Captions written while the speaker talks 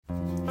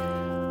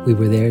We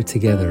were there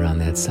together on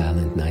that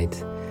silent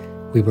night.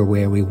 We were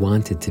where we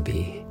wanted to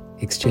be,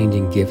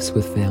 exchanging gifts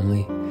with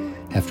family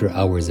after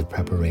hours of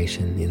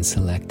preparation in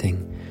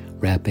selecting,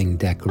 wrapping,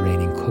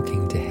 decorating,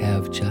 cooking to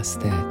have just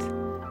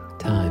that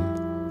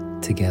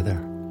time together.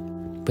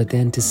 But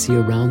then to see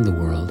around the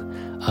world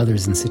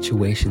others in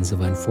situations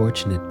of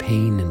unfortunate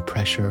pain and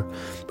pressure,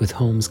 with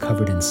homes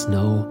covered in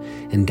snow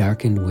and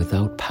darkened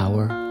without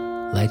power,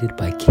 lighted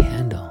by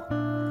candle.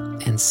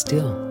 And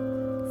still,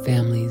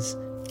 families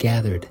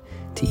gathered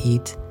to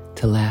eat,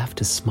 to laugh,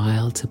 to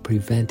smile, to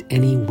prevent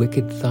any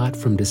wicked thought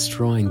from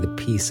destroying the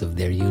peace of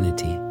their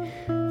unity.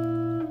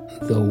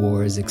 Though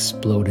wars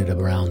exploded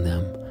around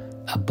them,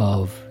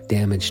 above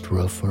damaged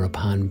roof or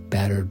upon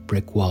battered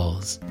brick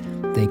walls,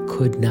 they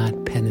could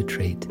not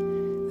penetrate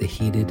the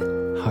heated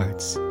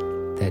hearts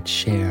that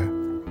share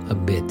a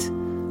bit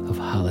of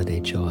holiday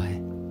joy.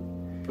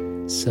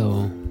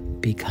 So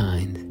be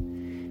kind.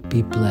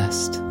 Be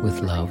blessed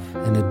with love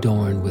and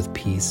adorned with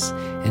peace,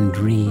 and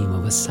dream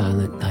of a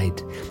silent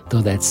night,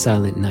 though that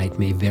silent night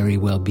may very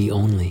well be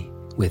only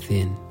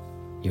within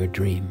your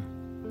dream.